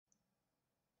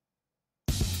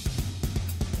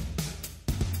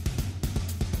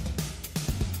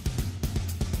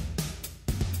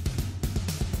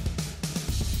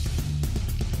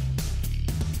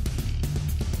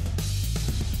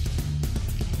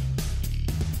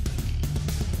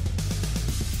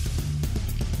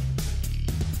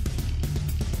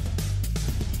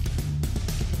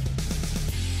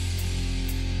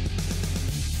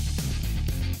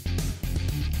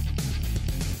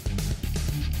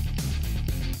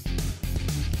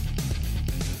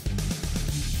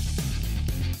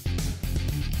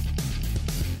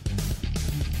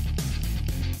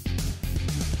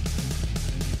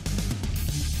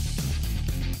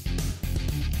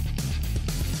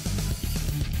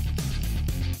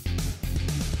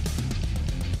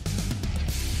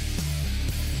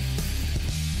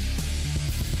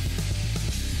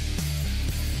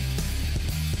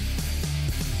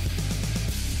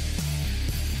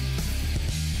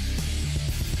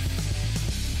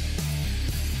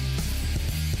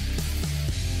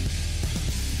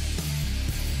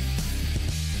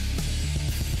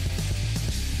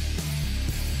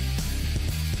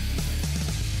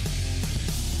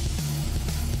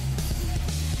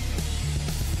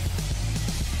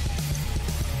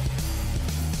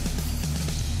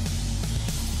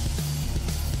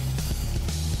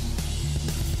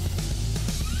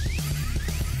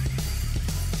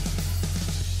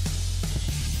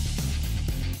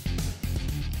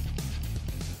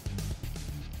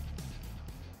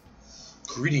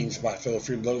Greetings, my fellow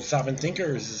freedom-loving sovereign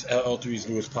thinkers. This is LL3's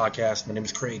newest podcast. My name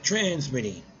is Craig,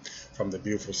 transmitting from the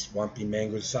beautiful swampy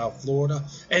mangroves of South Florida.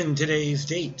 And today's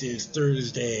date is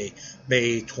Thursday,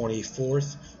 May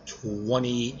 24th,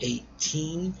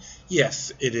 2018.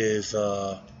 Yes, it is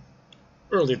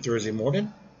early Thursday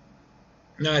morning.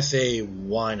 And I say,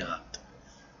 why not?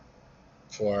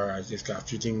 For I just got a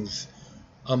few things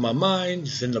on my mind,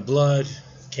 it's in the blood.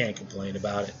 Can't complain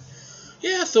about it.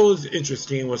 Yeah, so it's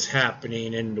interesting what's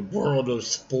happening in the world of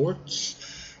sports,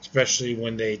 especially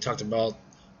when they talked about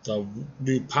the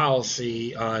new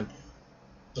policy on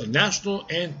the national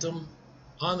anthem.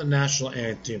 On the national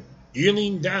anthem,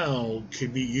 kneeling down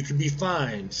you could be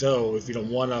fined. So if you don't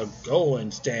want to go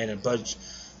and stand and pledge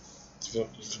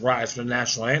rise for the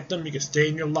national anthem, you can stay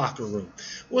in your locker room.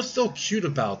 What's so cute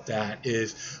about that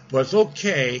is, well, it's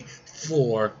okay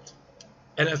for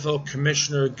NFL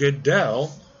Commissioner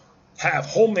Goodell have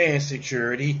Homeland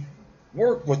Security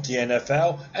work with the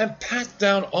NFL and pat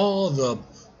down all the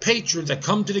patrons that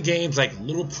come to the games like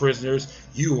little prisoners.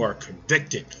 You are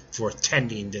convicted for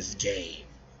attending this game.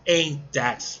 Ain't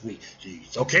that sweet?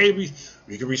 It's okay, we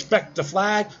can respect the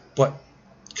flag, but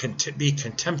be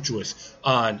contemptuous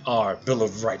on our Bill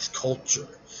of Rights culture.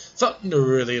 Something to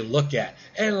really look at.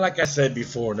 And like I said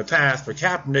before in the past, for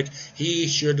Kaepernick, he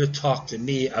should have talked to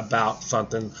me about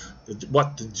something,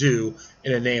 what to do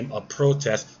in the name of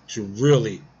protest to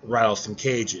really rattle some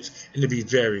cages. And to be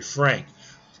very frank,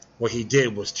 what he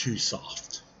did was too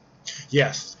soft.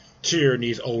 Yes,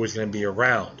 tyranny is always going to be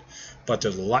around, but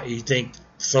there's a lot. You think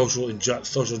social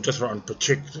injustice on a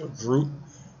particular group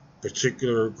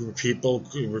of people,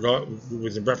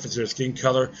 with in reference to their skin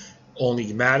color,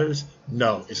 only matters?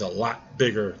 No, it's a lot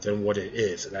bigger than what it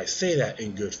is, and I say that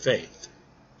in good faith.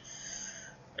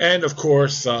 And of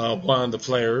course, one of the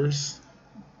players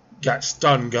got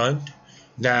stun gunned.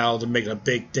 Now they're making a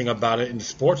big thing about it in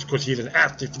sports because he's an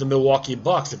athlete for the Milwaukee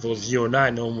Bucks. If it was you and I,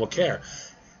 no one would care.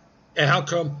 And how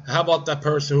about that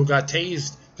person who got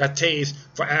tased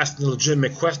for asking a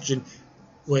legitimate question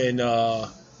when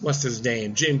what's his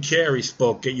name, Jim Carrey,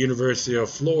 spoke at University of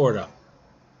Florida?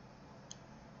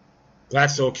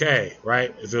 That's okay,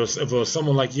 right? If it was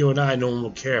someone like you and I, no one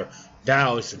would care.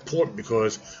 Now it's important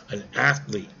because an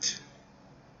athlete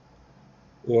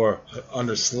or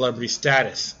under celebrity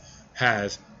status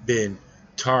has been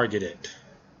targeted.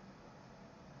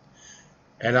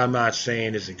 And I'm not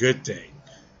saying it's a good thing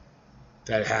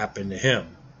that happened to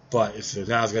him, but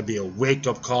now it's going to be a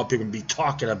wake-up call. People will be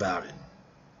talking about it.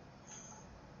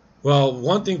 Well,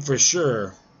 one thing for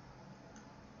sure,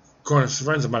 according to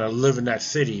friends of mine that live in that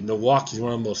city, Milwaukee is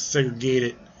one of the most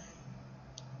segregated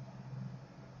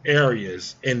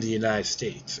areas in the United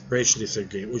States, racially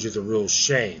segregated, which is a real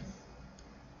shame.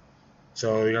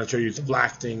 So you're going to try to use the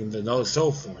black thing and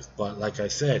so forth. But like I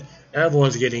said,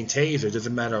 everyone's getting tasered. It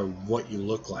doesn't matter what you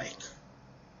look like.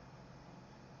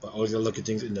 But always got to look at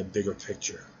things in the bigger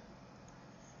picture.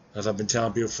 As I've been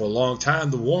telling people for a long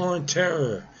time, the war on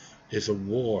terror is a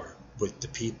war with the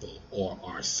people or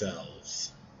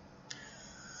ourselves.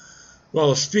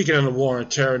 Well, speaking of the war on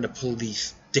terror and the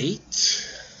police state,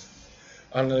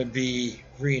 I'm going to be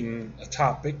reading a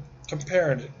topic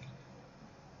comparing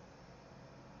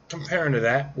to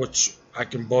that, which I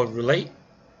can both relate.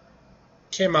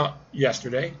 Came out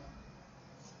yesterday.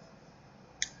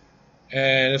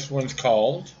 And this one's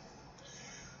called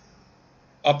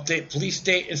Update Police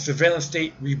State and Surveillance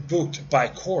State Rebuked by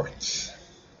Courts.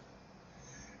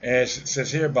 And it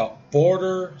says here about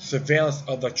border surveillance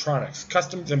of electronics.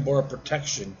 Customs and Border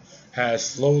Protection has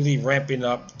slowly ramping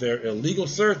up their illegal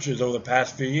searches over the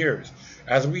past few years.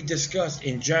 As we discussed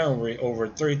in January, over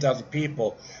 30,000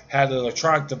 people had their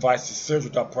electronic devices searched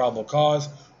without probable cause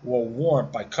or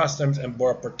warrant by Customs and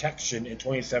Border Protection in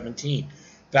 2017.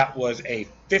 That was a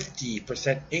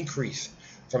 50% increase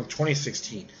from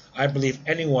 2016. I believe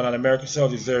anyone on American soil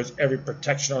deserves every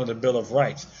protection under the Bill of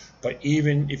Rights. But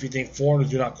even if you think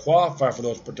foreigners do not qualify for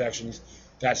those protections,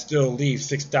 that still leaves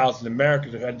 6,000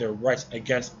 Americans who had their rights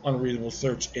against unreasonable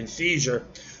search and seizure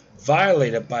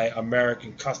violated by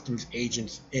American customs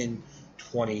agents in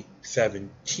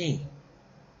 2017.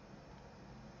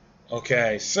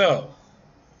 Okay, so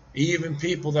even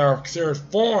people that are considered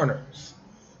foreigners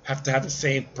have to have the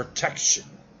same protection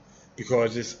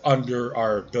because it's under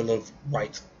our Bill of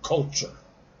Rights culture.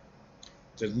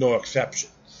 There's no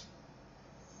exceptions.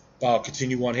 But I'll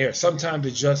continue on here. Sometimes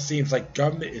it just seems like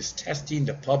government is testing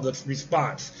the public's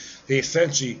response. They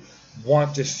essentially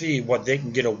want to see what they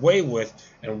can get away with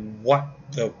and what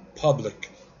the public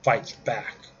fights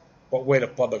back. What way the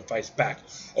public fights back.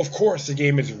 Of course, the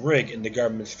game is rigged in the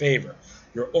government's favor.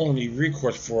 your only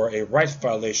recourse for a rights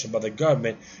violation by the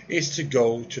government is to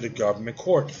go to the government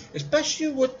court, especially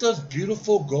with those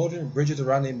beautiful golden bridges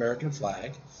around the American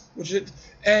flag,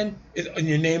 and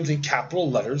your name's in capital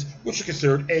letters, which is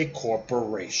considered a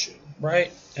corporation,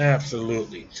 right?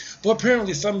 Absolutely. But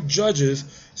apparently some judges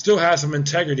still have some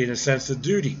integrity and a sense of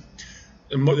duty.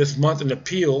 This month, an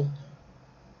appeal,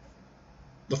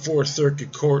 the Fourth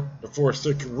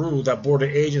Circuit ruled that border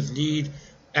agents need,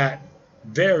 at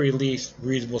very least,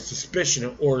 reasonable suspicion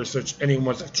in order to search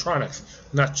anyone's electronics,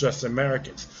 not just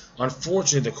Americans.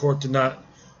 Unfortunately, the court did not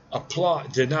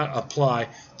apply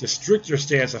the stricter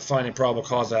stance of finding probable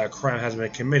cause that a crime has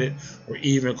been committed, or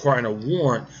even requiring a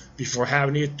warrant before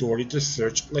having the authority to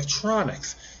search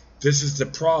electronics. This is the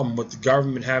problem with the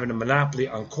government having a monopoly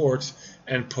on courts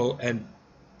and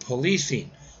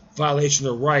policing. Violation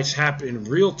of rights happen in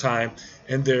real time,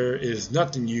 and there is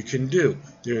nothing you can do.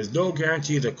 There is no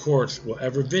guarantee the courts will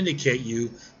ever vindicate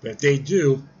you, but if they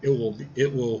do,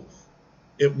 it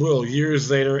will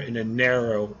years later and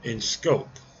narrow in scope.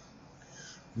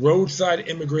 Roadside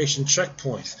immigration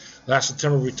checkpoints. Last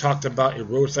September, we talked about a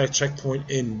roadside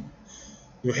checkpoint in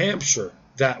New Hampshire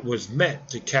that was meant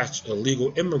to catch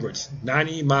illegal immigrants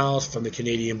 90 miles from the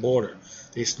Canadian border.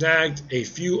 They snagged a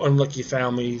few unlucky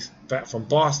families back from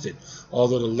Boston,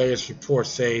 although the latest reports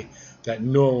say that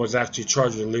no one was actually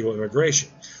charged with illegal immigration.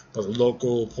 But the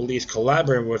local police,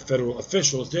 collaborating with federal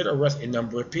officials, did arrest a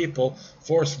number of people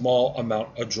for a small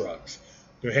amount of drugs.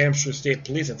 New Hampshire State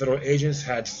Police and federal agents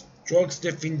had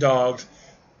drug-sniffing dogs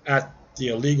at the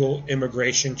illegal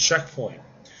immigration checkpoint.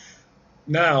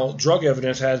 Now, drug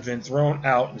evidence has been thrown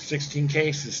out in 16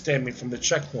 cases stemming from the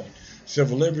checkpoint.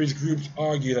 Civil liberties groups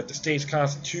argue that the state's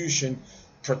constitution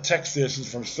protects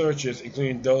citizens from searches,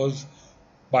 including those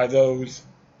by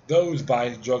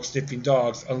drug-sniffing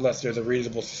dogs, unless there's a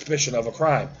reasonable suspicion of a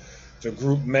crime. The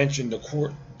group mentioned the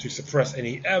court to suppress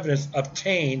any evidence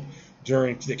obtained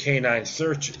during the canine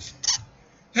searches.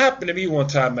 Happened to me one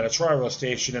time at a tri-rail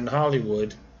station in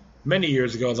Hollywood many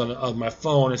years ago. I was on my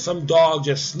phone, and some dog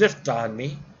just sniffed on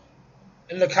me,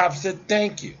 and the cop said,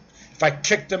 "Thank you." If I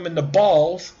kicked them in the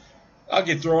balls, I'll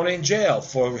get thrown in jail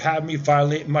for having me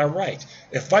violate my rights.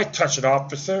 If I touch an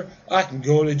officer, I can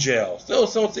go to jail.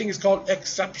 Those things called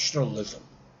exceptionalism.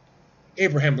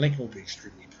 Abraham Lincoln will be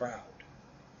extremely proud.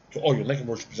 To all your Lincoln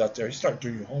worshippers out there, you start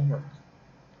doing your homework.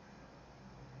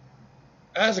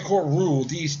 As the court ruled,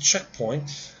 these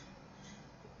checkpoints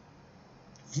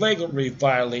flagrantly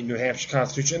violate New Hampshire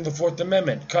Constitution and the Fourth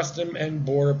Amendment. Custom and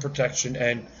Border Protection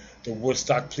and the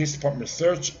Woodstock Police Department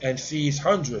searched and seized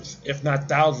hundreds, if not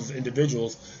thousands, of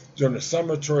individuals during the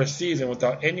summer tourist season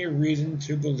without any reason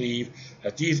to believe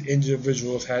that these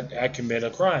individuals had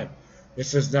committed a crime.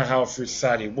 This is not how a free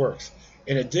society works.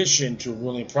 In addition to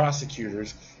ruling,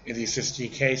 prosecutors in these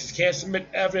 16 cases can't submit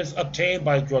evidence obtained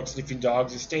by drug-sniffing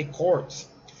dogs in state courts.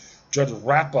 Judge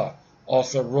Rappa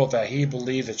also ruled that he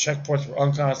believed the checkpoints were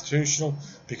unconstitutional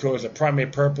because the primary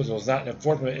purpose was not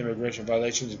enforcement of immigration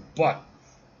violations, but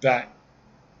that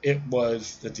it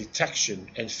was the detection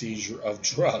and seizure of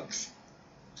drugs.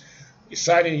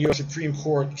 Citing a U.S. Supreme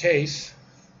Court case,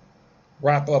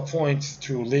 Rappa points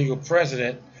to legal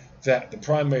precedent that the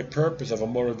primary purpose of a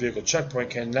motor vehicle checkpoint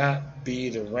cannot be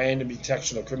the random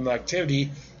detection of criminal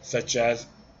activity, such as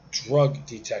drug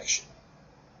detection.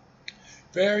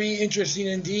 Very interesting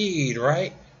indeed,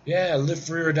 right? Yeah, live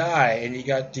free or die. And you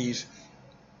got these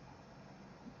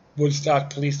Woodstock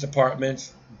police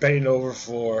departments bending over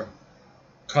for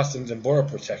Customs and Border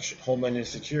Protection, Homeland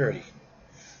Security.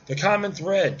 The common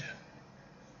thread: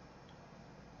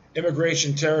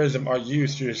 immigration terrorism are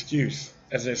used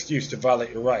as an excuse to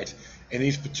violate your rights. In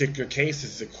these particular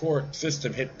cases, the court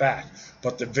system hit back,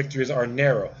 but the victories are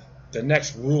narrow. The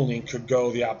next ruling could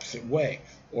go the opposite way,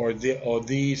 or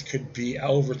these could be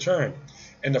overturned.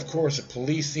 And of course, the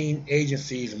policing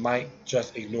agencies might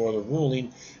just ignore the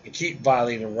ruling and keep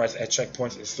violating rights at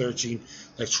checkpoints and searching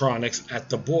electronics at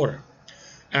the border.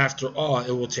 After all,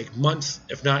 it will take months,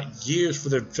 if not years, for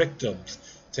the victims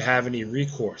to have any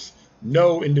recourse.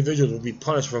 No individual will be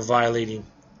punished for violating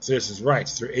citizens'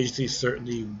 rights. Their agencies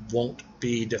certainly won't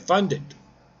be defunded.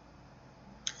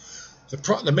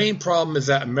 The main problem is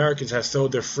that Americans have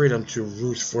sold their freedom to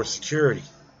ruse for security.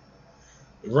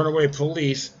 The runaway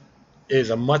police is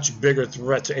a much bigger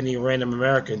threat to any random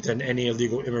American than any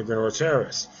illegal immigrant or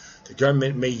terrorist. The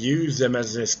government may use them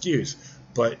as an excuse,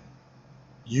 but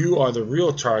you are the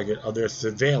real target of their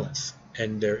surveillance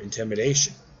and their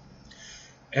intimidation.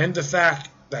 And the fact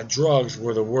that drugs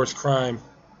were the worst crime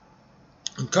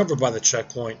uncovered by the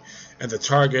checkpoint and the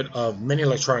target of many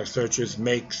electronic searches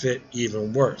makes it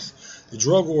even worse. The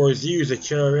drug war is used to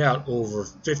carry out over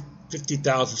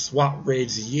 50,000 SWAT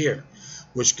raids a year,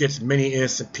 which gets many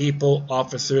innocent people,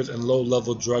 officers, and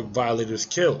low-level drug violators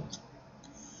killed.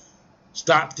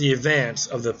 Stop the advance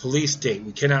of the police state.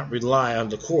 We cannot rely on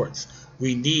the courts.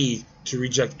 We need to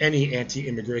reject any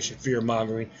anti-immigration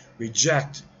fear-mongering,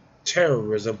 reject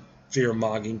terrorism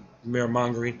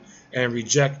fear-mongering, and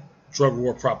reject drug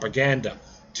war propaganda.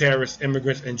 Terrorists,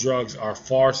 immigrants, and drugs are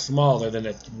far smaller than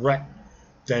a threat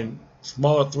than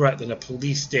the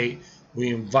police state we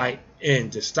invite in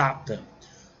to stop them.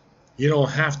 You don't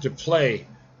have to play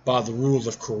by the rules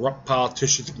of corrupt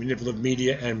politicians, manipulative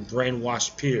media, and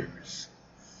brainwashed peers.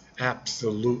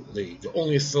 Absolutely. The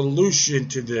only solution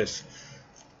to this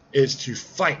is to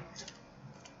fight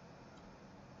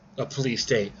the police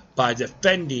state by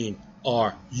defending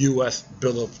our U.S.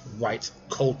 Bill of Rights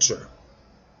culture.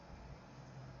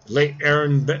 Late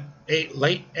Aaron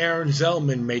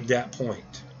Zellman made that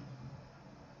point.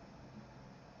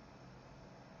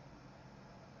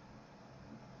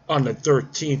 On the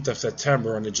 13th of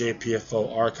September on the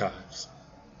JPFO archives.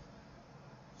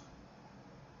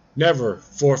 Never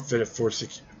forfeit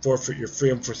your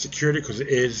freedom for security, because it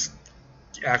is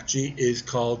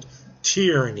called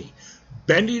tyranny.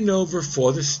 Bending over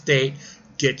for the state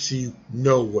gets you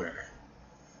nowhere.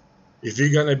 If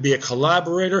you're gonna be a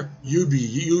collaborator, you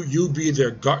be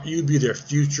their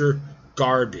future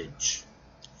garbage.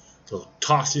 So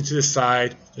toss you to the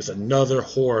side. There's another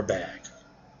whore bag.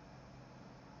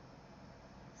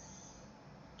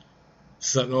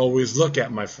 Something to always look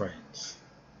at, my friends.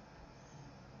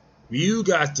 You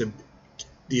got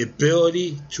the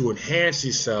ability to enhance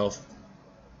yourself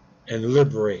and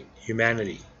liberate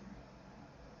humanity.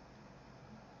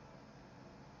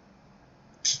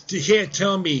 You can't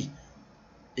tell me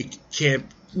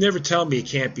never tell me it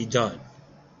can't be done.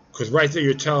 Because right there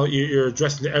you're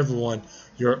addressing to everyone,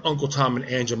 you're Uncle Tom and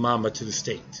Aunt Jemima to the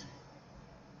state.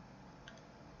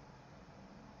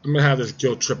 I'm going to have this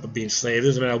guilt trip of being slave. It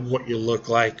doesn't matter what you look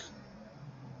like.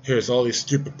 Here's all these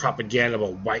stupid propaganda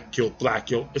about white guilt, black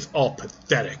guilt. It's all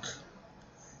pathetic.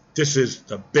 This is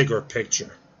the bigger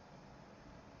picture.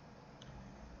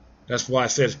 That's why I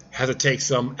said it has to take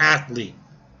some athlete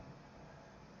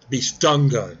to be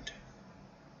stun-gunned.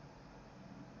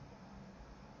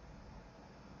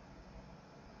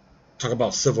 Talk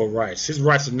about civil rights. His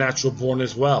rights are natural born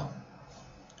as well.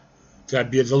 It's got to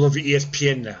be a little bit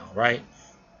ESPN now, right?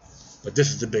 But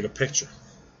this is the bigger picture.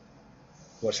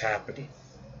 What's happening?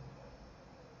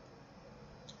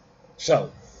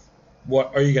 So,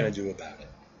 what are you going to do about it?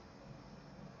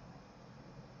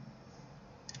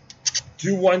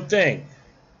 Do one thing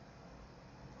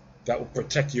that will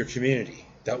protect your community,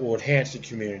 that will enhance the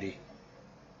community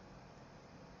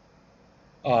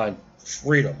on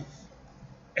freedom,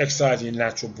 exercising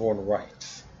natural born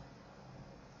rights.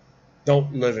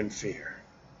 Don't live in fear.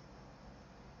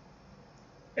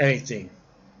 Anything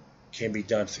can be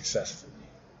done successfully.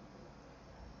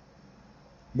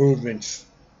 Movements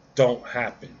don't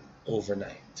happen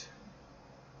overnight.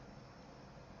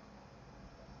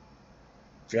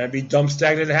 If you're going to be dumb,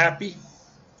 stagnant, and happy,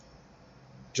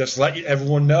 just let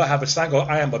everyone know, have a sign go,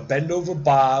 I am a bend over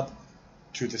Bob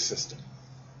to the system.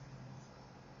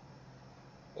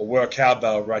 Or wear a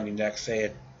cowbell around your neck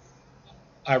saying,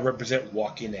 I represent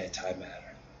walking antimatter.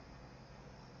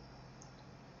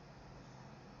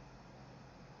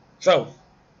 So,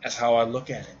 that's how I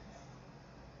look at it.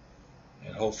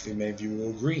 And hopefully many of you will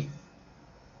agree.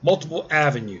 Multiple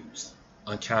avenues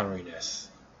on countering this.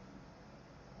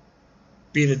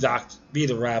 Be the doctor, be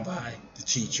the rabbi, the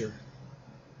teacher.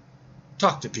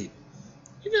 Talk to people.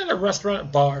 Even at a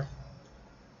restaurant, bar,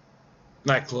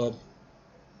 nightclub,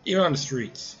 even on the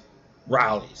streets,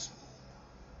 rallies.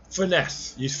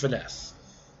 Finesse. Use finesse.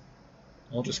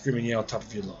 Don't just scream and yell on top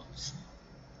of your lungs.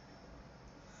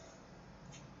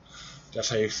 That's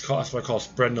what I call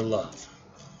spreading the love.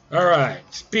 All right.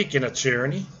 Speaking of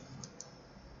tyranny,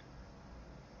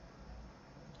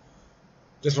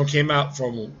 this one came out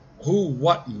from Who,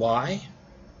 What, and Why,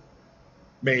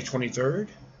 May 23rd,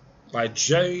 by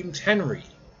James Henry,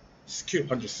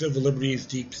 under Civil Liberties,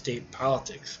 Deep State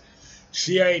Politics.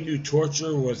 CIA knew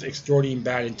torture was extorting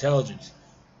bad intelligence,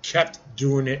 kept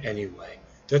doing it anyway.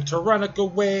 The tyrannical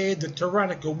way,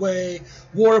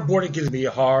 waterboarding gives me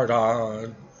a hard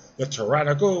on. The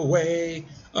tyrannical way.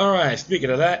 All right, speaking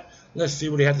of that, let's see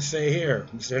what he had to say here.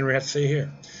 Mr. Henry had to say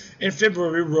here. In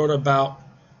February, we wrote about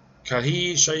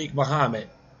Khalid Sheikh Mohammed,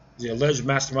 the alleged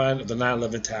mastermind of the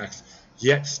 9/11 attacks,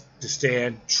 yet to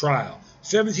stand trial.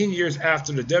 17 years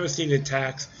after the devastating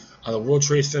attacks on the World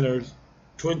Trade Center,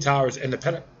 Twin Towers, and the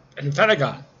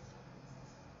Pentagon.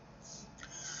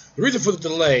 The reason for the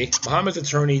delay, Mohammed's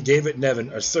attorney David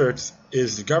Nevin asserts,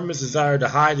 is the government's desire to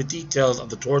hide the details of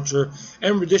the torture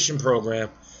and rendition program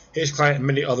his client and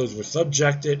many others were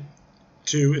subjected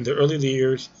to in the early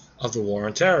years of the War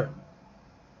on Terror.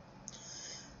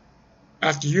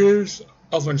 After years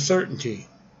of uncertainty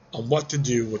on what to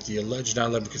do with the alleged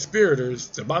 9/11 conspirators,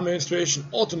 the Obama administration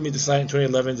ultimately decided in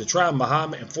 2011 to try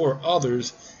Mohammed and 4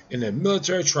 others in a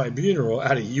military tribunal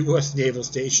at a U.S. naval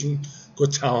station,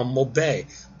 Guantanamo Bay,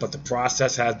 but the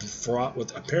process has been fraught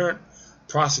with apparent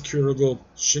prosecutorial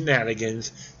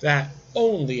shenanigans that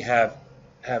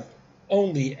have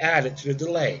only added to the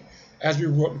delay. As we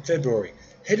wrote in February,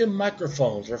 hidden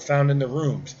microphones were found in the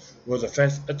rooms where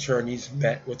defense attorneys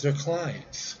met with their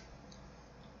clients.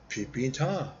 Peeping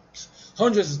Toms.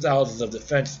 Hundreds of thousands of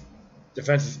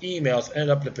defense's emails ended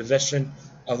up in the possession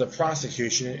of the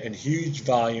prosecution, and huge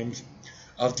volumes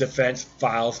of defense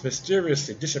files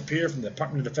mysteriously disappeared from the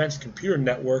Department of Defense computer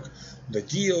network. The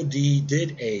DoD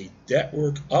did a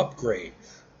network upgrade.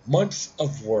 Months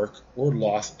of work were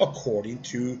lost, according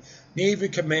to Navy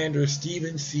Commander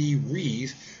Stephen C.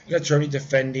 Rees, an attorney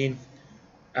defending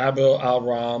Abdel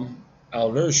al-Ram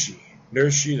al-Nurshi.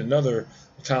 Nurshi, another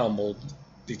Guantanamo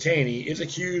detainee, is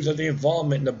accused of the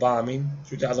involvement in the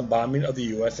 2000 bombing of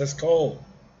the USS Cole.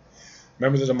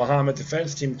 Members of the Mohammed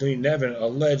defense team, including Nevin,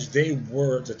 alleged they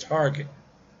were the target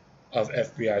of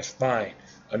FBI spying.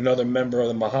 Another member of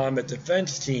the Mohammed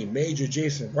defense team, Major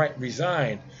Jason Wright,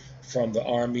 resigned from the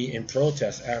Army in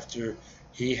protest after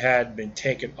he had been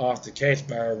taken off the case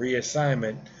by a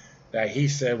reassignment that he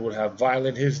said would have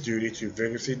violated his duty to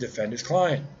vigorously defend his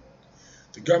client.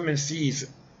 The government seized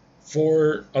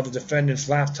 4 of the defendants'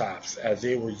 laptops as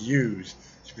they were used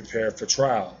to prepare for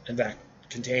trial, and that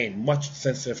contained much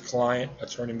sensitive client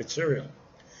attorney material.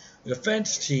 The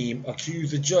defense team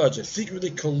accused the judge of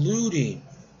secretly colluding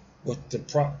with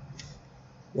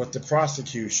the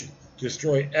prosecution to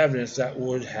destroy evidence that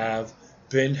would have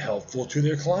been helpful to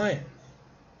their client.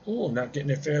 Oh, not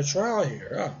getting a fair trial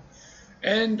here. Huh?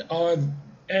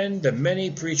 And the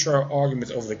many pretrial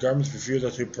arguments over the government's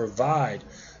refusal to provide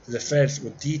the defense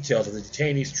with details of the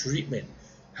detainees' treatment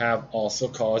have also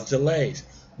caused delays.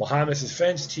 Mohammed's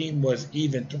defense team was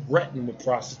even threatened with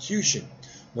prosecution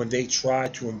when they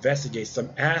tried to investigate some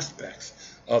aspects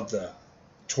of the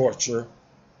torture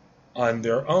on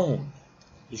their own.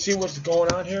 You see what's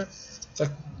going on here? It's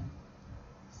like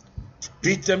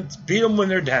beat them when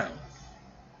they're down.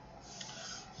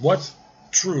 What's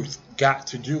truth got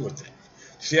to do with it?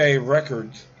 CIA's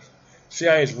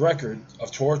record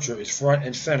of torture is front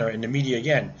and center in the media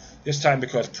again, this time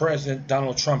because President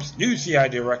Donald Trump's new CIA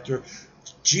director,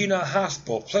 Gina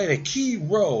Haspel, played a key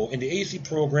role in the agency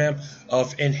program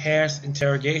of enhanced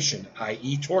interrogation,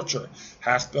 i.e. torture.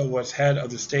 Haspel was head of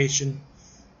the station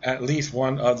at least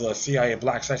one of the CIA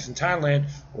black sites in Thailand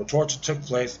where torture took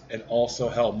place, and also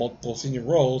held multiple senior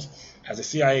roles at the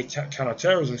CIA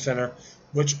Counterterrorism Center,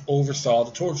 which oversaw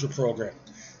the torture program.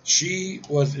 She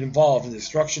was involved in the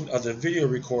destruction of the video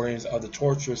recordings of the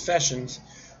torture sessions,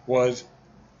 was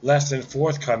less than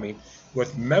forthcoming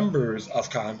with members of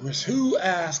Congress who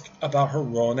asked about her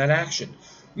role in that action.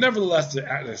 Nevertheless,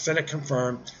 the Senate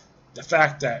confirmed the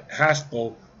fact that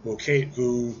Haspel,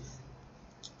 who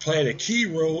played a key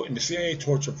role in the CIA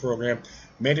torture program,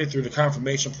 made it through the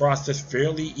confirmation process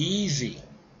fairly easy.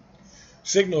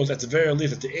 Signals, at the very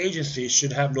least, that the agency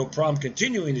should have no problem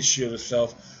continuing to shield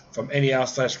itself from any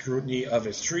outside scrutiny of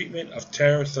its treatment of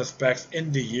terror suspects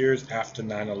in the years after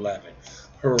 9/11.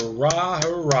 Hurrah,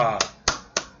 hurrah!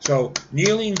 So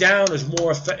kneeling down is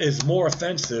more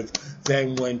offensive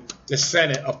than when the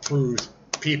Senate approves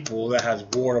people that has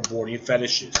waterboarding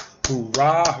fetishes.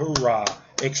 Hurrah, hurrah!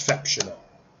 Exceptional.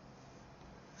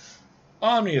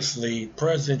 Obviously,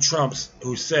 President Trump,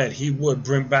 who said he would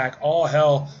bring back all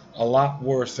hell a lot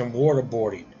worse than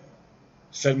waterboarding,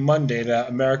 said Monday that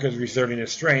America is reserving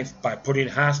its strength by putting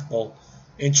Haspel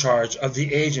in charge of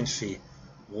the agency.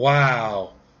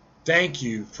 Wow. Thank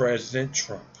you, President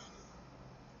Trump.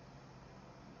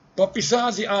 But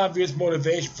besides the obvious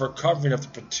motivation for covering up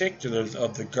the particulars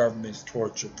of the government's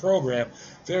torture program,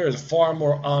 there is a far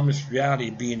more ominous reality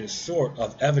being the sort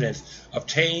of evidence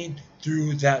obtained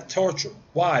through that torture.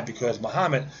 Why? Because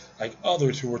Mohammed, like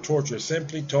others who were tortured,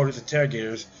 simply told his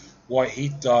interrogators what he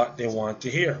thought they wanted to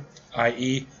hear,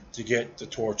 i.e. to get the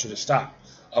torture to stop.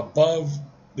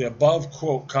 The above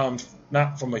quote comes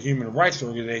not from a human rights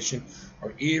organization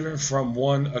or even from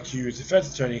one accused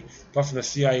defense attorney, but from the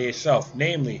CIA itself,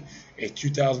 namely a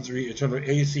 2003 internal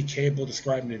agency cable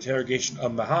describing the interrogation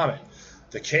of Mohammed.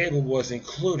 The cable was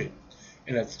included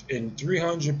in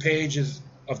 300 pages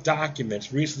of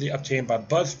documents recently obtained by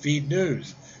BuzzFeed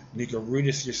News. You can read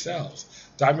this yourselves.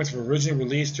 Documents were originally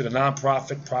released to the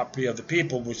nonprofit Property of the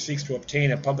People, which seeks to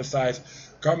obtain and publicize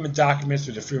government documents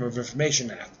through the Freedom of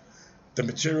Information Act. The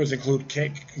materials include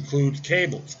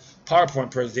cables,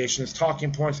 PowerPoint presentations,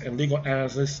 talking points, and legal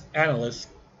analysis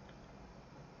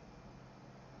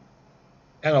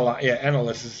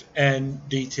and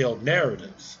detailed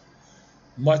narratives.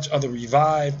 Much of the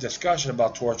revived discussion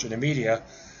about torture in the media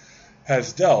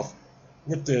has dealt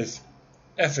with this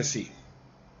efficacy,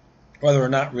 whether or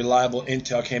not reliable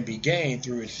intel can be gained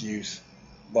through its use,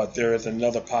 but there is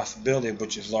another possibility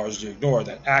which is largely ignored,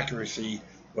 that accuracy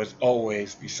was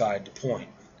always beside the point.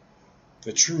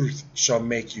 The truth shall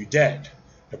make you dead.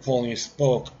 Napoleon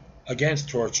spoke against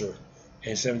torture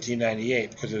in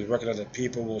 1798 because it was recognized that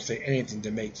people will say anything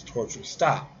to make the torture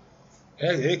stop.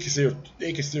 And they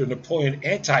considered Napoleon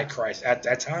Antichrist at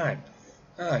that time.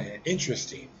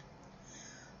 Interesting.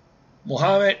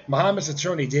 Muhammad's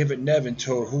attorney David Nevin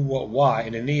told Who What Why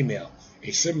in an email.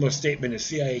 A similar statement in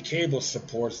CIA cable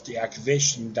supports the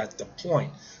accusation that the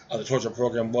point of the torture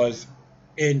program was,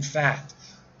 in fact,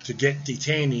 to get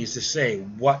detainees to say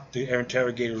what the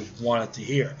interrogators wanted to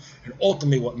hear. And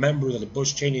ultimately what members of the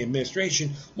Bush-Cheney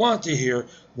administration wanted to hear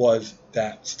was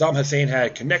that Saddam Hussein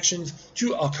had connections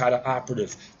to al-Qaeda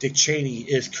operatives. Dick Cheney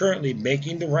is currently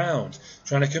making the rounds,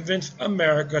 trying to convince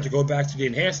America to go back to the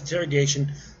enhanced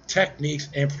interrogation techniques,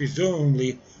 and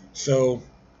presumably so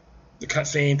the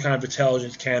same kind of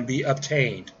intelligence can be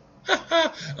obtained.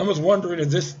 I was wondering if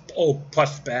this old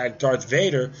pussbag Darth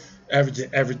Vader ever been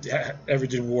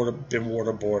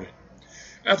waterboarded.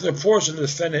 After a portion of the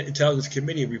Senate Intelligence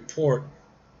Committee report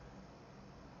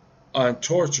on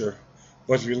torture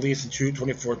was released in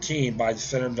 2014 by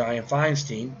Senator Dianne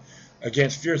Feinstein,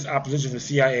 against fierce opposition from the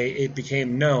CIA, it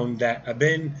became known that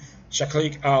Ibn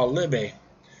Shaqiq al-Libi,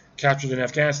 captured in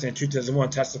Afghanistan in 2001,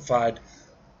 testified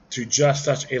to just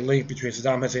such a link between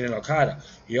Saddam Hussein and al-Qaeda.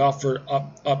 He offered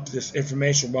up this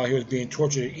information while he was being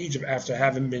tortured in Egypt after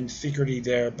having been secretly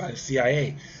there by the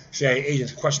CIA. CIA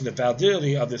agents questioned the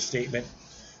validity of this statement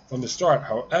from the start.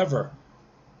 However,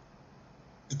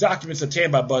 the documents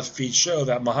obtained by BuzzFeed show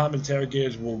that Mohammed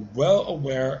interrogators were well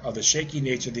aware of the shaky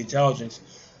nature of the intelligence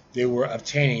they were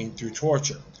obtaining through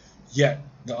torture. Yet,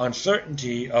 the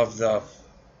uncertainty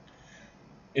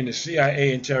in the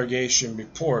CIA interrogation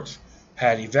reports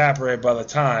had evaporated by the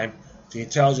time the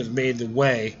intelligence made the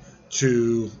way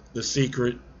to the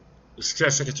Secretary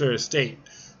of State,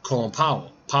 Colin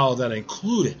Powell. Powell that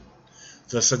included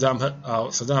the Saddam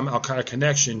al-Qaeda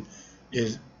connection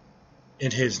is in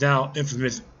his now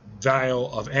infamous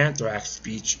Vial of Anthrax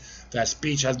speech. That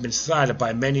speech has been cited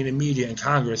by many in the media and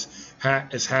Congress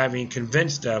as having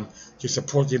convinced them to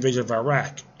support the invasion of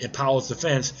Iraq. In Powell's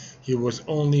defense, he was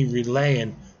only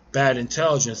relaying bad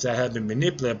intelligence that had been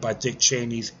manipulated by Dick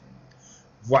Cheney's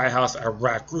White House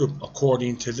Iraq group,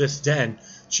 according to this then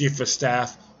Chief of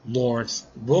Staff Lawrence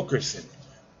Wilkerson.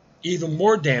 Even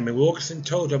more damning, Wilkerson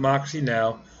told Democracy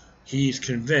Now! He's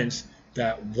convinced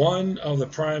that one of the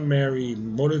primary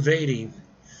motivating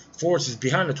forces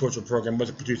behind the torture program was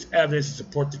to produce evidence to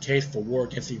support the case for war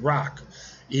against Iraq,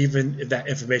 even if that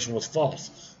information was false.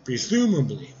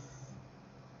 Presumably,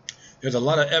 there's a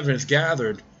lot of evidence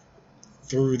gathered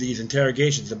through these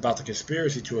interrogations about the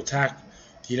conspiracy to attack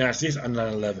the United States on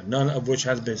 9/11, none of which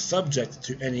has been subject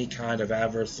to any kind of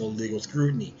adverse legal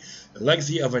scrutiny. The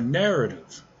legacy of a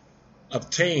narrative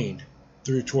obtained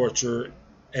through torture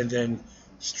and then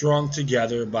strung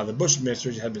together by the Bush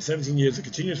administration has been 17 years of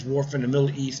continuous warfare in the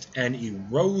Middle East and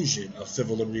erosion of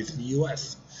civil liberties in the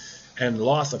U.S. and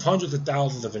loss of hundreds of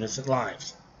thousands of innocent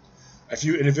lives. A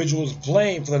few individuals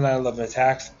blamed for the 9/11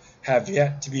 attacks have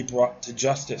yet to be brought to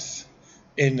justice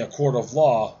in a court of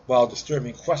law, while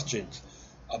disturbing questions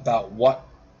about what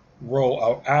role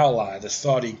our ally, the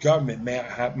Saudi government,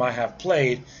 might have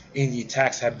played in the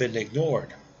attacks have been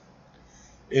ignored.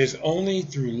 It is only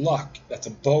through luck that the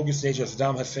bogus nature of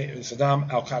Saddam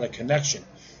al-Qaeda connection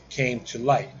came to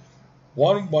light.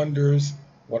 One wonders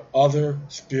what other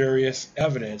spurious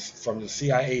evidence from the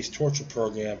CIA's torture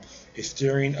program is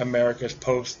steering America's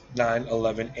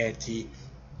post-9/11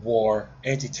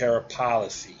 anti-terror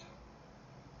policy.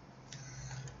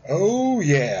 Oh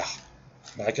yeah,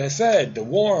 like I said, the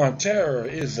war on terror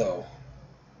is a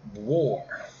war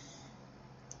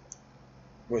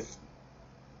with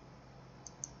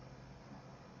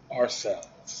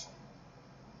ourselves.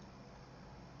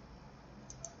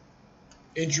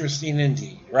 Interesting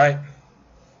indeed, right?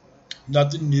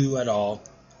 Nothing new at all.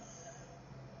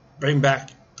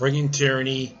 Bringing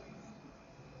tyranny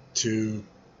to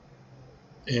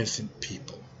innocent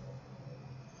people.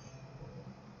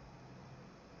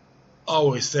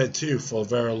 Always said too for a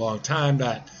very long time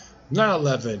that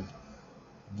 9/11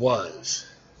 was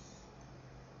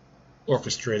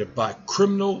orchestrated by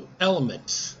criminal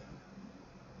elements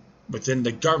within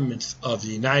the governments of the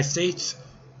United States,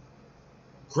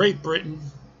 Great Britain,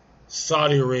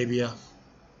 Saudi Arabia,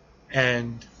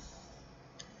 and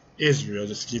Israel,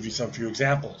 just to give you some few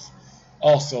examples,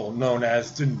 also known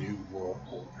as the New World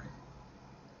Order.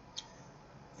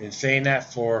 Been saying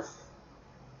that for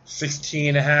 16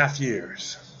 and a half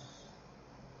years.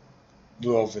 A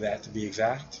little over that to be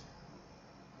exact.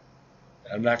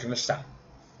 I'm not going to stop.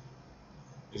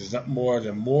 This is not more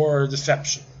than more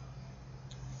deception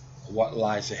of what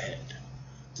lies ahead.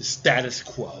 The status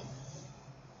quo.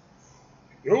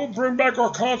 You'll bring back our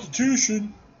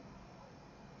Constitution.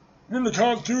 We're in the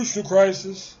constitutional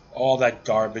crisis. All that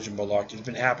garbage and malarkey has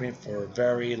been happening for a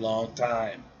very long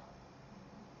time.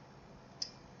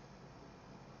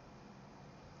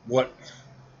 What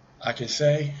I can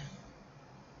say,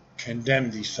 condemn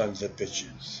these sons of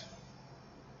bitches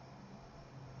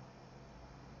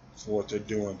for what they're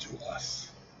doing to us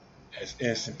as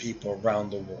innocent people around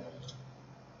the world.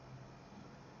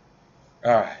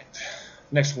 Alright,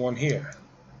 next one here.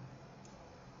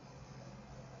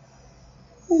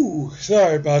 Ooh,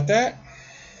 sorry about that.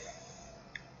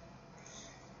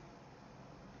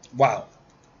 Wow,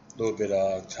 a little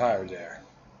bit tired there.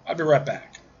 I'll be right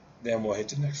back. Then we'll hit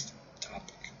the next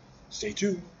topic. Stay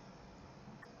tuned.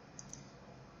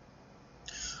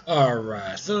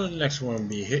 Alright, so the next one we'll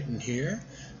be hitting here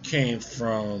came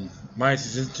from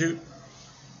Mises Institute,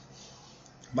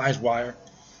 MiseWire.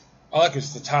 I like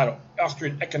the title,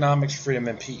 Austrian Economics, Freedom,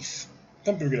 and Peace.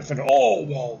 Some people get offended. Oh,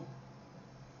 well,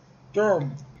 they're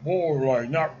more like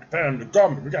not depending on the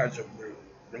government. We got to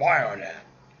rely on that.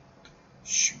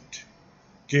 Shoot.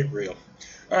 Get real.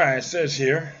 Alright, it says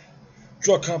here,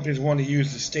 drug companies want to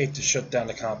use the state to shut down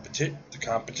the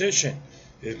competition.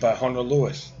 It is by Hunter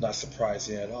Lewis. Not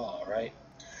surprising at all, right?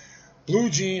 Blue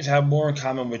jeans have more in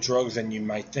common with drugs than you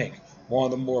might think. One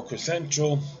of the more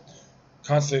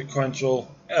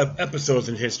consequential episodes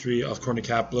in history of crony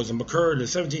capitalism occurred in the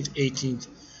 17th, 18th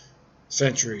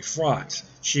century France.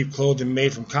 Cheap clothing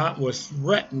made from cotton was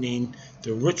threatening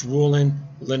the rich woolen,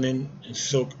 linen, and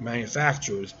silk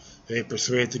manufacturers. They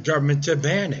persuaded the government to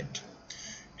ban it.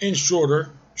 In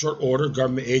short order,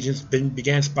 government agents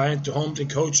began spying into homes and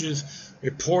coaches,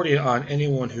 reporting on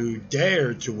anyone who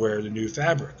dared to wear the new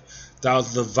fabric.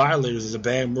 Thousands of violators of the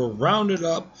ban were rounded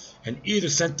up and either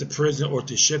sent to prison or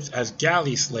to ships as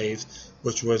galley slaves,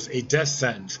 which was a death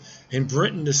sentence. In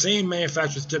Britain, the same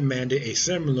manufacturers demanded a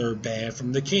similar ban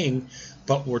from the king,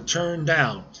 but were turned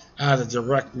down. As a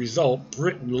direct result,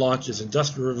 Britain launched its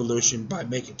industrial revolution by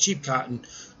making cheap cotton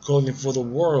clothing for the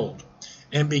world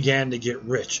and began to get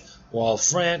rich. While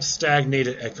France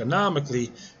stagnated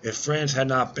economically, if France had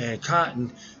not banned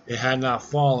cotton, it had not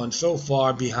fallen so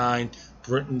far behind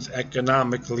Britain's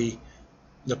economically.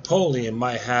 Napoleon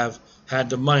might have had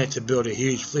the money to build a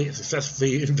huge fleet and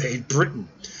successfully invade Britain.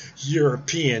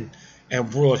 European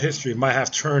and world history might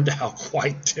have turned out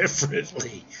quite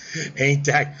differently. Ain't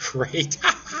that great?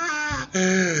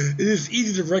 It is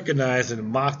easy to recognize and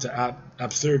mock the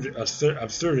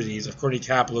absurdities of crony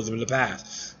capitalism in the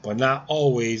past, but not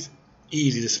always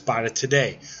easy to spot it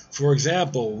today. For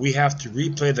example, we have to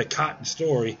replay the cotton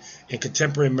story in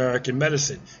contemporary American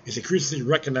medicine. It's increasingly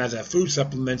recognized that food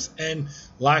supplements and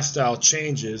lifestyle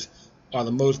changes are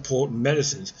the most potent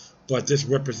medicines, but this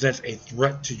represents a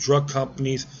threat to drug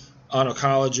companies,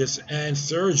 oncologists, and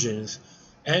surgeons,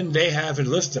 and they have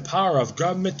enlisted the power of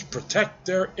government to protect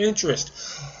their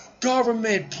interests.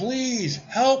 Government, please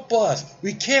help us.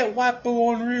 We can't wipe them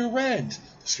on rear ends.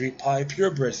 The sweet pie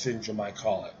purebred syndrome, I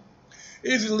call it.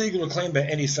 It is illegal to claim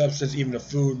that any substance, even a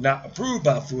food not approved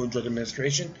by the Food and Drug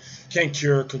Administration, can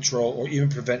cure, control, or even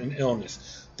prevent an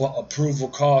illness. But approval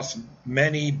costs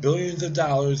many billions of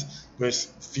dollars, with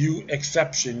few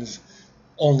exceptions.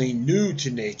 Only new to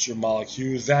nature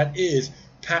molecules, that is,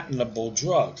 patentable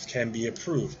drugs, can be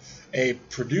approved. A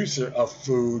producer of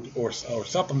food or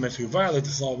supplements who violate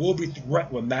this law will be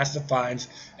threatened with massive fines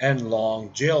and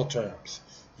long jail terms.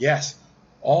 Yes,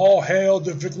 all hail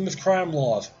the victimless crime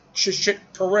laws. Shit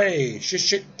parade,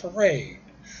 shit parade,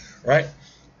 right?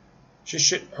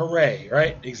 Shit hooray,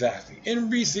 right? Exactly. In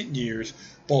recent years,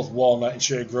 both walnut and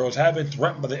cherry growers have been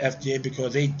threatened by the FDA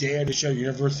because they dare to show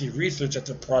university research that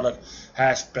the product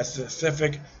has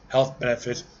specific health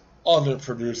benefits. Other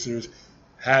producers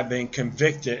have been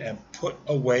convicted and put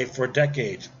away for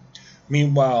decades.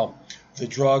 Meanwhile, the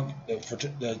drug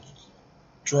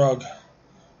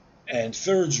and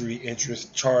surgery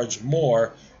interests charge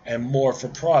more and more for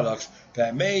products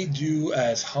that may do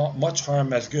as much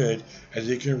harm as good, as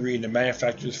you can read in the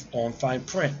manufacturer's own fine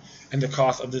print. And the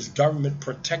cost of this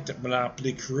government-protected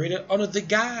monopoly, created under the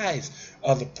guise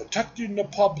of protecting the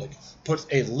public, puts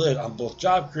a lid on both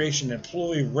job creation and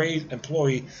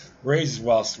employee raises,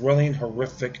 while swelling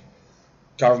horrific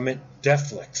government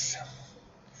deficits.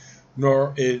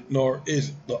 Nor is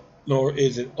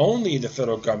it only the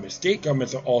federal government. State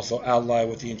governments are also allied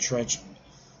with the entrenched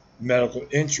medical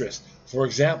interests. For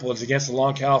example, it's against the law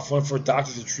in California for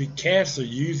doctors to treat cancer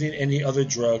using any other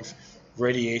drugs,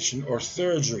 radiation, or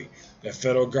surgery. The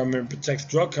federal government protects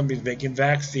drug companies making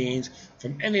vaccines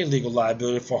from any legal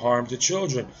liability for harm to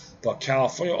children. But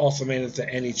California also mandates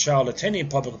that any child attending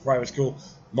public or private school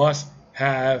must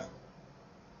have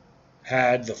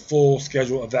had the full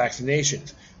schedule of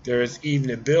vaccinations. There is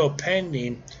even a bill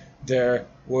pending that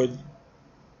would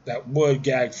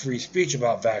gag free speech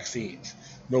about vaccines.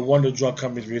 No wonder drug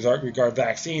companies regard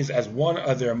vaccines as one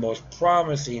of their most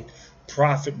promising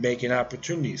profit-making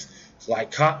opportunities.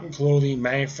 Like cotton clothing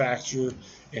manufactured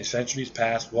in centuries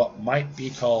past, what might be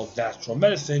called natural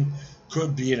medicine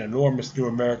could be an enormous new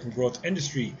American growth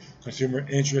industry. Consumer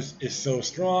interest is so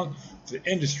strong, the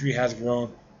industry has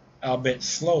grown, albeit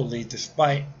slowly,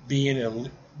 despite being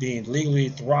legally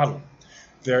throttled.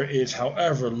 There is,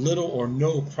 however, little or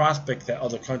no prospect that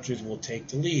other countries will take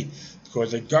the lead,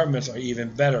 because their governments are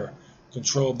even better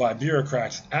controlled by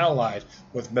bureaucrats allied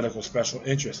with medical special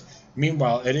interests.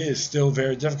 Meanwhile, it is still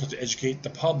very difficult to educate the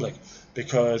public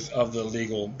because of the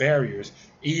legal barriers.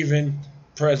 Even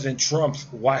President Trump's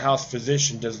White House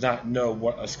physician does not know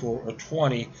what a score of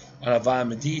 20 on a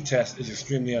vitamin D test is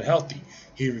extremely unhealthy.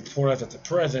 He reported that the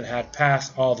president had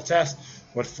passed all the tests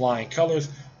with flying colors.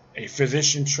 A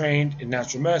physician trained in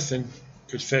natural medicine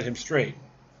could set him straight.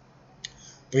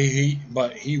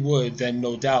 But he would then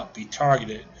no doubt be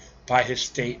targeted by his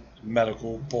state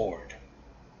medical board.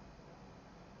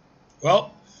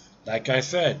 Well, like I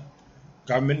said,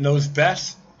 government knows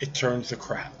best, it turns to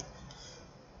crap.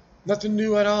 Nothing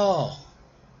new at all.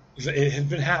 It has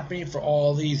been happening for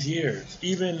all these years.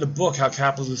 Even in the book, How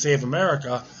Capitalism Saved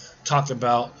America, talked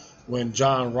about when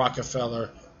John Rockefeller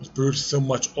was producing so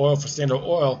much oil for Standard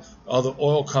Oil, other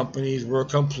oil companies were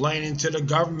complaining to the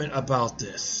government about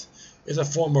this. It's a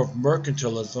form of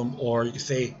mercantilism, or you could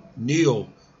say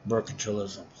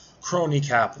neo-mercantilism, crony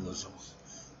capitalism.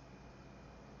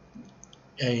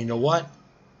 And you know what?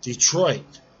 Detroit,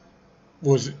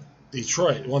 one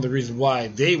of the reasons why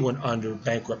they went under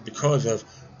bankrupt, because of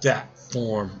that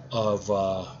form of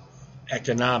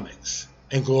economics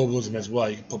and globalism as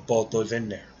well. You can put both those in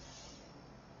there.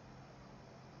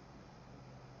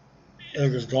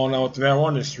 And what's going on with the marijuana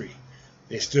industry?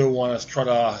 They still want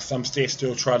to some states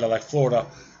still try to, like Florida,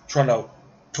 trying to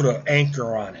put an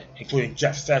anchor on it, including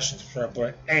Jeff Sessions trying to put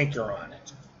an anchor on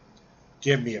it.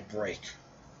 Give me a break.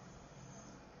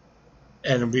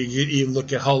 And we even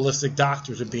look at holistic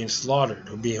doctors who are being slaughtered,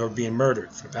 who are being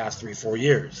murdered for the past 3-4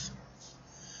 years.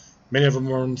 Many of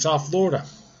them are in South Florida.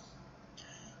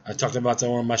 I talked about that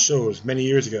on one of my shows many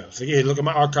years ago. So yeah, look at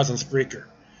my archives on Spreaker.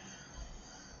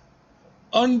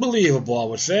 Unbelievable, I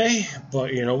would say,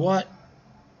 but you know what?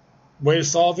 Way to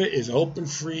solve it is open,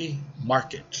 free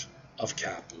market of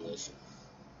capitalism.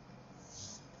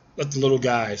 Let the little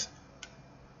guys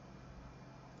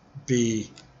be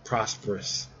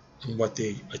prosperous in what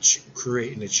they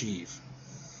create and achieve.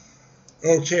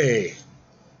 Okay,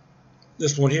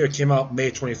 this one here came out May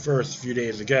 21st, a few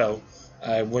days ago.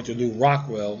 I went to Lou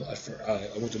Rockwell.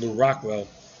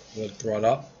 Was brought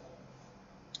up,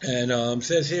 and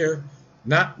says here,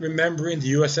 not remembering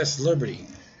the USS Liberty.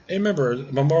 And remember,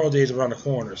 Memorial Day is around the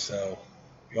corner, so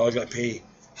you always got to pay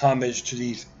homage to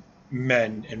these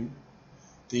men and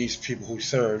these people who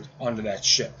served under that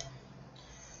ship.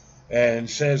 And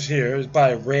it says here, it's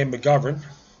by Ray McGovern.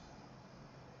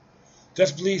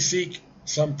 Desperately seek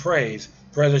some praise.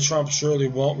 President Trump surely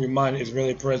won't remind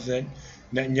Israeli President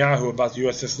Netanyahu about the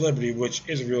USS Liberty, which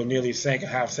Israel nearly sank a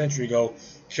half-century ago,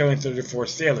 killing 34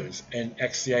 sailors, and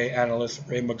ex-CIA analyst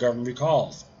Ray McGovern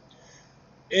recalls.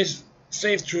 It's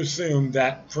safe to assume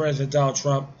that President Donald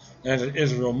Trump landed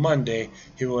Israel Monday.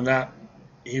 He will not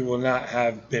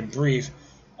have been briefed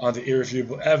on the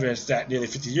irrefutable evidence that nearly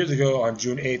 50 years ago, on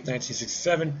June 8,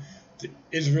 1967,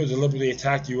 Israel deliberately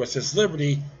attacked the USS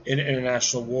Liberty in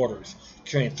international waters,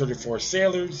 killing 34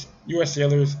 sailors, U.S.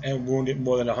 sailors, and wounded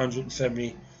more than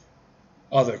 170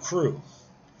 other crew.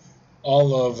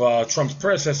 All of Trump's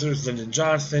predecessors, Lyndon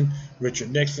Johnson,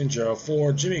 Richard Nixon, Gerald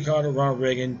Ford, Jimmy Carter, Ronald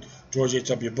Reagan, George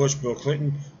H.W. Bush, Bill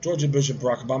Clinton, George W. Bush, and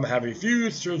Barack Obama have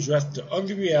refused to address the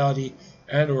ugly reality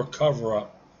and or cover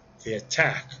up the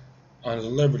attack on the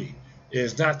Liberty. It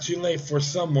is not too late for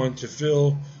someone to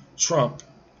fill Trump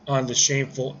on the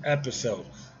shameful episode,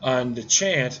 on the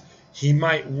chance he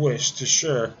might wish to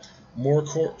show more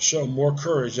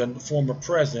courage than the former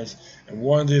presidents, and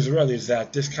warn the Israelis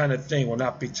that this kind of thing will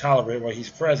not be tolerated while he's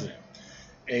president.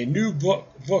 A new book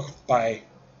by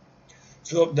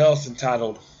Philip Nelson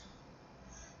titled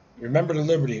Remember the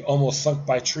Liberty, Almost Sunk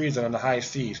by Treason on the High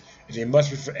Seas, is a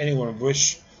must-read for anyone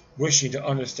wishing to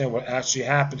understand what actually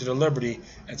happened to the Liberty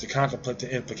and to contemplate the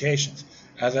implications.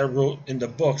 As I wrote in the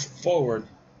book's foreword,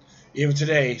 even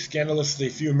today, scandalously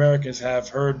few Americans have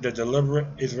heard the deliberate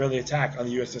Israeli attack on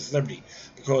the USS Liberty,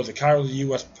 because the cowardly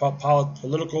U.S.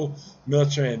 political,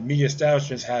 military, and media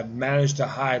establishments have managed to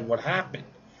hide what happened.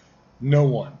 No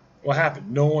one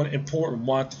important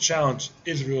wanted to challenge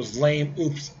Israel's lame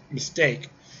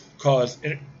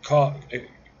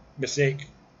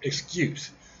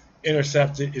excuse.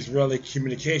 Intercepted Israeli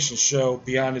communications show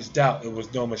beyond its doubt it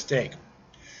was no mistake.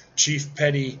 Chief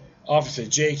Petty Officer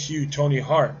J.Q. Tony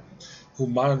Hart, who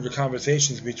monitored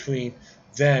conversations between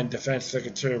then Defense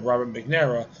Secretary Robert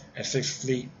McNamara and Sixth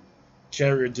Fleet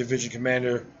Carrier Division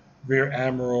Commander Rear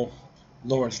Admiral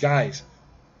Lawrence Guise,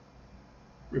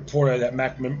 reported that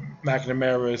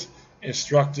McNamara's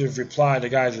instructive reply to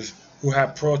Guises, who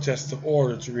had protested the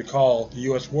order to recall the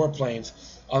U.S. warplanes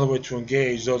on the way to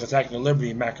engage those attacking the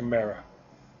Liberty, McNamara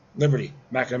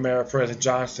President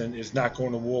Johnson is not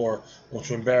going to war or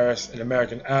to embarrass an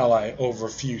American ally over a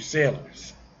few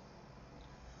sailors.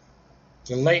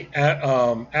 The late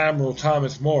Admiral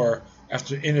Thomas Moore,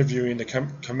 after interviewing the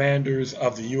commanders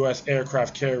of the U.S.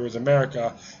 aircraft carriers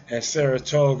America and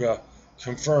Saratoga,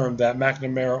 confirmed that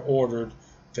McNamara ordered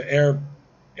the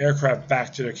aircraft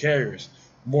back to their carriers.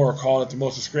 Moore called it the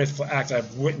most disgraceful act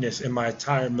I've witnessed in my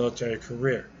entire military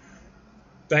career.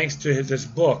 Thanks to this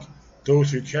book,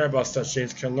 those who care about such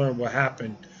things can learn what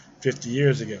happened 50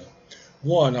 years ago.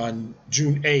 1. On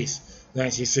June 8,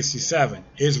 1967,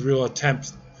 Israel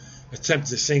attempted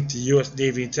to sink the U.S.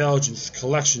 Navy intelligence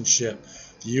collection ship,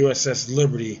 the USS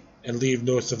Liberty, and leave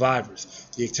no survivors.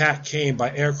 The attack came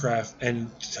by aircraft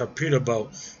and torpedo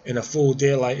boat in a full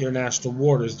daylight international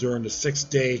waters during the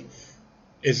 6-day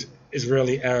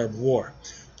Israeli-Arab War.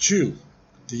 2.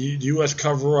 The U.S.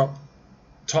 cover-up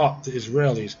taught the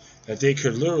Israelis that they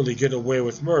could literally get away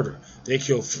with murder. They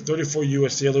killed 34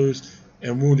 U.S. sailors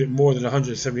and wounded more than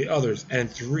 170 others.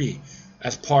 And 3.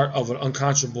 As part of an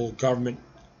unconscionable government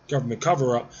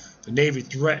cover-up, the Navy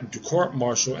threatened to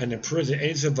court-martial and imprison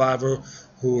any survivor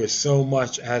who as so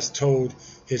much as told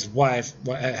his wife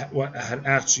what had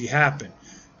actually happened.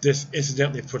 This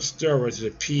incidentally put steroids to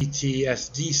the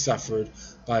PTSD suffered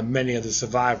by many of the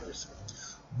survivors.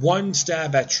 One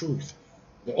stab at truth.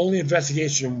 The only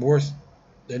investigation worth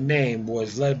the name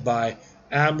was led by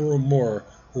Admiral Moore,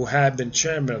 who had been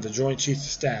chairman of the Joint Chiefs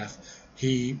of Staff.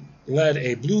 He led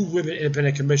a blue ribbon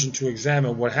independent commission to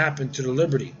examine what happened to the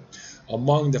Liberty.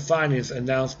 Among the findings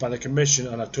announced by the commission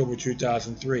on October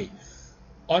 2003,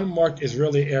 unmarked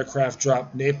Israeli aircraft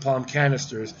dropped napalm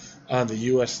canisters on the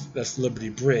USS Liberty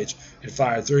bridge and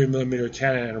fired 30mm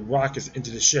cannon and rockets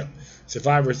into the ship.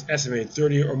 Survivors estimated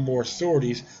 30 or more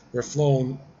sorties were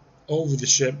flown over the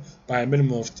ship by a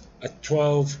minimum of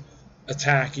 12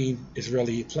 attacking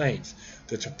Israeli planes.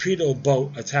 The torpedo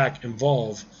boat attack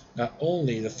involved not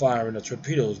only the firing of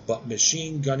torpedoes but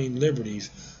machine gunning Liberty's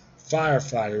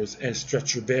firefighters and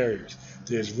stretcher barriers.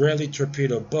 The Israeli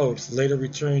torpedo boats later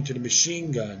returned to the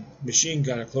machine gun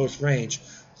at close range.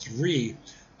 3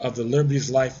 of the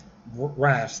Liberty's life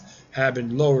rafts had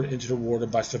been lowered into the water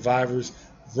by survivors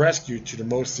rescued to the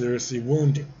most seriously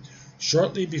wounded.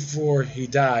 Shortly before he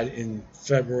died in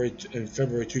February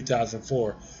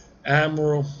 2004,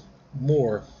 Admiral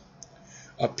Moore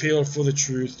appealed for the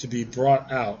truth to be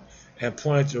brought out and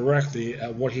pointed directly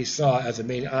at what he saw as the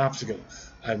main obstacle.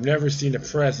 I've never seen a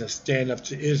president stand up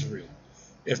to Israel.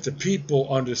 If the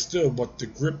people understood what the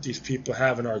grip these people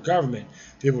have in our government,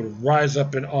 they would rise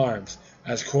up in arms,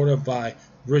 as quoted by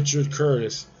Richard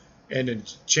Curtis in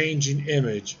The Changing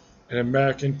Image, an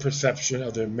American perception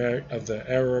of the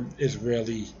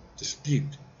Arab-Israeli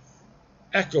dispute.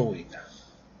 Echoing.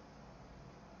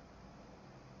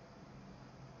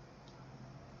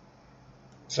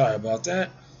 Sorry about that.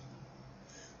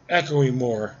 Echoing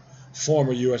Moore,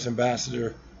 former U.S.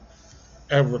 Ambassador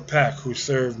Edward Pack, who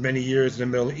served many years in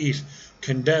the Middle East,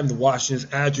 condemned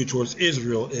Washington's attitude towards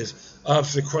Israel as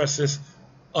obsequious,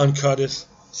 uncuttest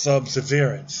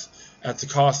subservience at the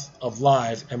cost of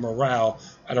lives and morale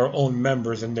at our own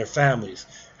members and their families.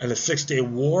 In the 6-Day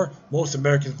War, most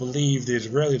Americans believed the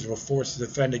Israelis were forced to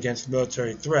defend against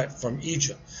military threat from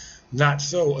Egypt. Not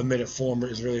so, admitted former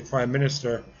Israeli Prime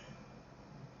Minister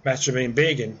Benjamin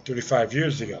Begin 35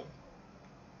 years ago.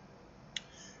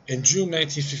 In June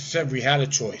 1967, we had a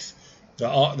choice.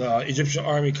 The Egyptian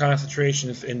army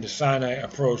concentrations in the Sinai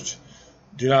approach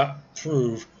do not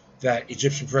prove that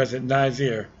Egyptian President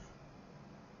Nasser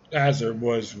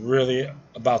was really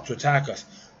about to attack us.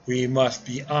 We must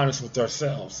be honest with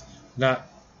ourselves, not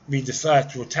we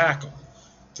decide to attack him.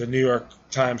 The New York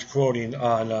Times quoting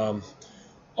on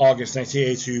August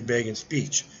 1982 Begin's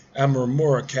speech. Admiral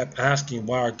Moore kept asking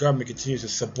why our government continues to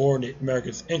subordinate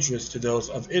America's interests to those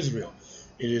of Israel.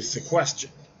 It is the question.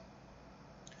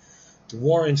 The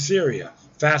war in Syria.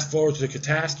 Fast forward to the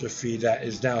catastrophe that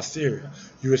is now Syria.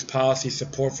 U.S. policy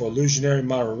support for illusionary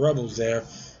moderate rebels there,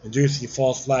 inducing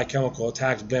false flag chemical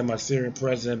attacks blamed on Syrian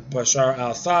President Bashar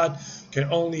al-Assad,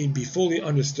 can only be fully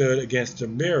understood against the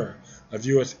mirror of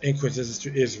U.S. inquisitors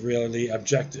to Israeli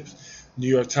objectives. New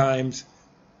York Times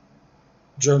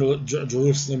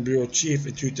Jerusalem Bureau Chief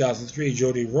in 2003,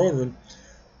 Jody Rodin,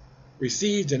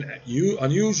 received an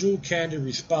unusual candid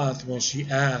response when she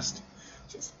asked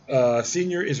a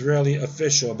senior Israeli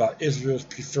official about Israel's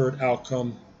preferred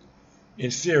outcome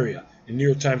in Syria. A New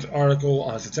York Times article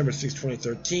on September 6,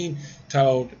 2013,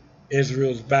 titled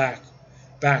Israel's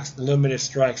backs limited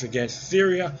strikes against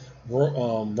Syria,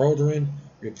 Rodin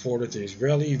reported the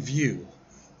Israeli view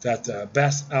that the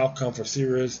best outcome for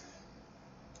Syria's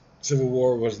civil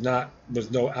war was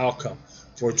no outcome.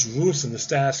 For Jerusalem, the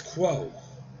status quo,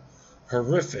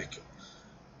 horrific.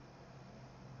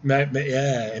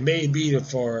 It may be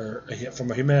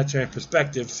from a humanitarian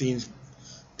perspective, seems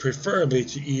preferably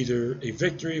to either a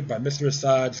victory by Mr.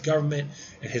 Assad's government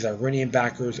and his Iranian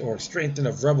backers, or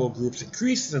strengthening of rebel groups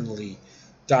increasingly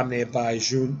dominated by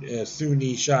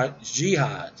Sunni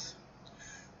jihads.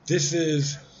 This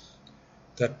is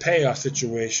the payoff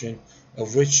situation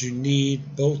of which you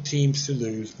need both teams to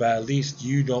lose, but at least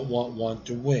you don't want one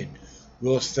to win.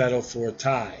 We'll settle for a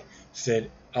tie,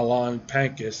 said Alon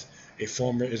Pankis, a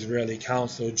former Israeli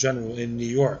consul general in New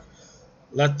York.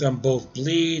 Let them both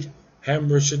bleed,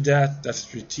 hemorrhage to death. That's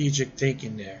strategic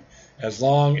thinking there. As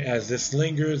long as this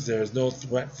lingers, there is no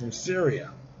threat from Syria.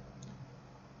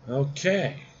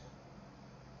 Okay.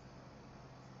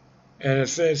 And it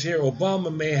says here,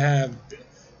 Obama may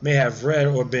have read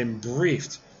or been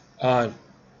briefed on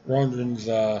Rodin's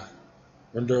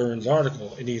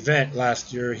article. In the event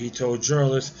last year, he told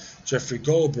journalist Jeffrey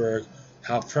Goldberg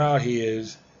how proud he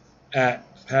is at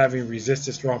having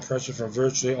resisted strong pressure from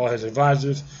virtually all his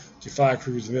advisors to fire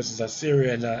cruise missiles at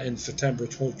Syria in September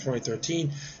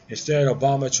 2013. Instead,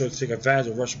 Obama chose to take advantage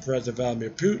of Russian President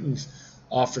Vladimir Putin's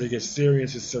offer to get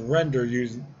Syrians to surrender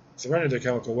their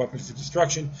chemical weapons for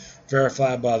destruction,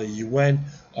 verified by the UN.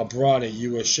 Abroad, a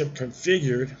U.S. ship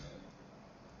configured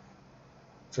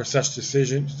for such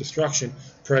destruction.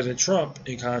 President Trump,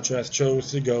 in contrast,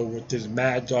 chose to go with his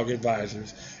mad dog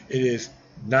advisors. It is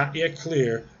not yet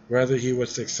clear whether he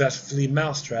was successfully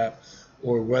mousetrapped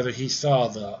or whether he saw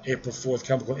the April 4th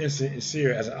chemical incident in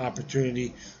Syria as an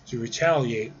opportunity to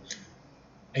retaliate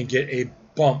and get a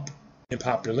bump in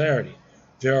popularity.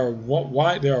 There are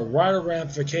wider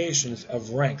ramifications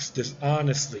of Rank's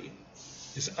dishonesty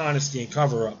and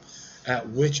cover-up at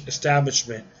which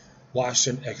establishment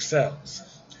Washington excels.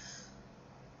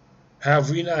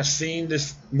 Have we not seen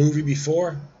this movie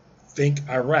before? Think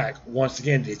Iraq. Once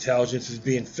again, the intelligence is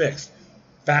being fixed.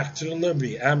 Back to the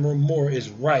Liberty. Admiral Moore is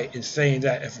right in saying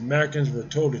that if Americans were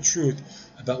told the truth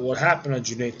about what happened on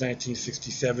June 8,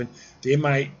 1967, they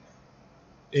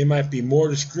might be more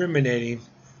discriminating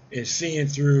in seeing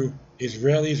through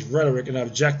Israelis' rhetoric and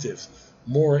objectives,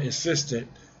 more insistent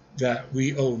that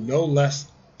we owe no less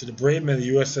to the brave men of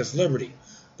the USS Liberty,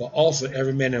 but also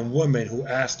every man and woman who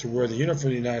asked to wear the uniform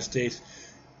of the United States,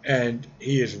 and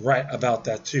he is right about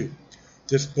that too.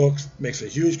 This book makes a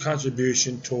huge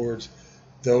contribution towards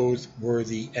those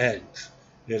worthy ends.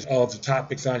 There's all of the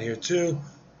topics on here too.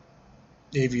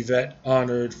 Navy vet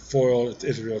honored foiled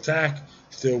Israel attack,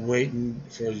 still waiting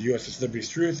for USS Liberty's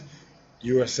truth,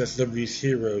 USS Liberty's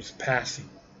heroes passing.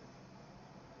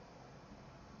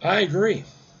 I agree.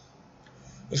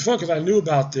 It's fun because I knew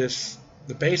about this,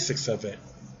 the basics of it.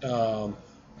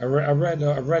 I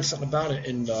read something about it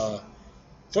in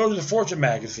Photos of Fortune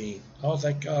magazine. I was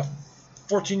like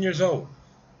 14 years old.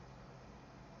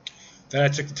 Then I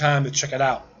took the time to check it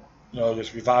out.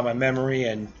 Just revive my memory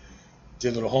and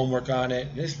did a little homework on it.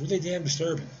 And it's really damn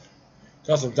disturbing.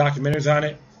 There's also documentaries on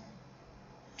it.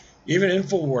 Even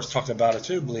InfoWars talked about it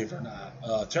too, believe it or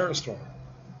not. Terror Storm.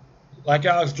 Like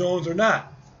Alex Jones or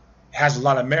not, it has a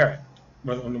lot of merit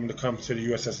when it comes to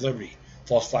the USS Liberty,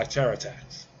 false flag terror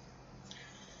attacks.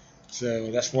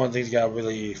 So that's one thing you got to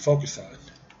really focus on.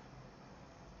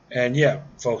 And yeah,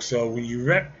 folks. So when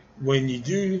you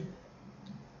do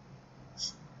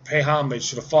pay homage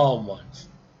to the fallen ones,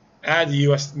 add the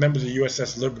U.S. members of the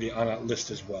USS Liberty on that list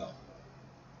as well,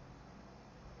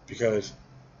 because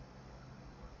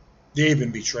they've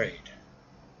been betrayed.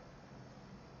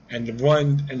 And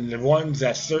the ones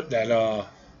that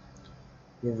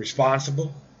were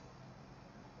responsible,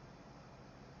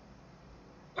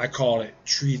 I call it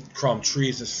trees and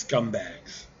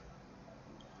scumbags.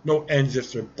 No ends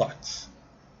if they're buts.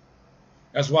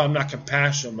 That's why I'm not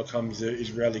compassionate when it comes to the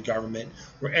Israeli government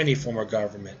or any form of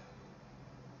government.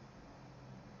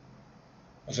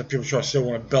 That's why people still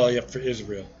want to belly up for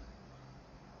Israel.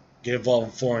 Get involved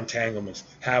in foreign entanglements.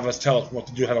 Have us tell us what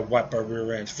to do, how to wipe our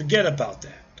rear ends. Forget about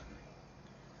that.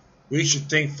 We should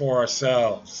think for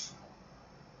ourselves.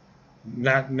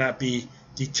 Not be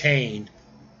detained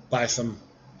by some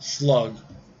slug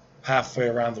halfway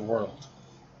around the world.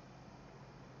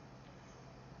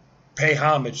 Pay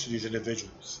homage to these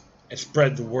individuals and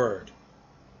spread the word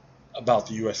about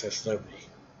the USS Liberty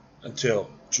until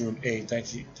June 8th,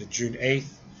 thanks to June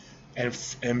 8th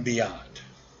and beyond.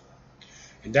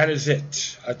 And that is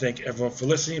it. I thank everyone for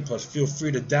listening. Plus, feel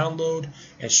free to download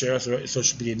and share us on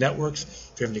social media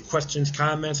networks. If you have any questions,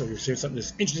 comments, or you're seeing something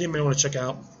that's interesting you may want to check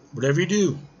out, whatever you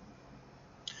do,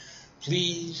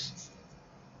 please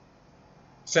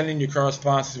send in your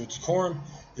correspondence with decorum.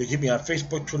 You can hit me on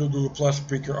Facebook, Twitter, Google+,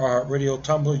 Spreaker, iHeartRadio,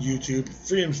 Tumblr, YouTube,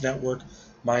 Freedoms Network,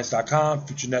 Minds.com,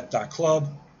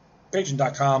 FutureNet.club,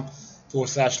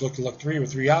 Patreon.com/LuckyLuck3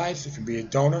 with 3 eyes. If you can be a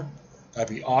donor,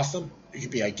 that'd be awesome. You can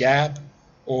be a Gab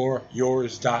or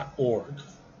yours.org.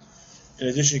 In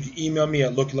addition, you can email me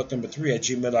at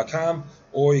LuckyLuck3@gmail.com,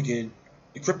 or you can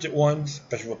encrypted ones,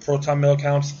 especially with Proton Mail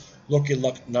accounts,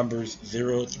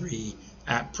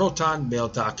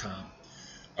 LuckyLuck03@protonmail.com.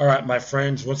 All right, my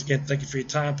friends, once again, thank you for your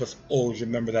time. Plus, always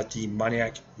remember that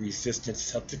demoniac resistance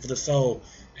is healthy for the soul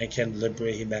and can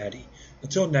liberate humanity.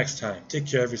 Until next time, take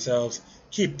care of yourselves,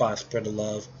 keep on spreading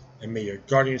love, and may your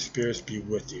guardian spirits be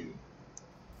with you.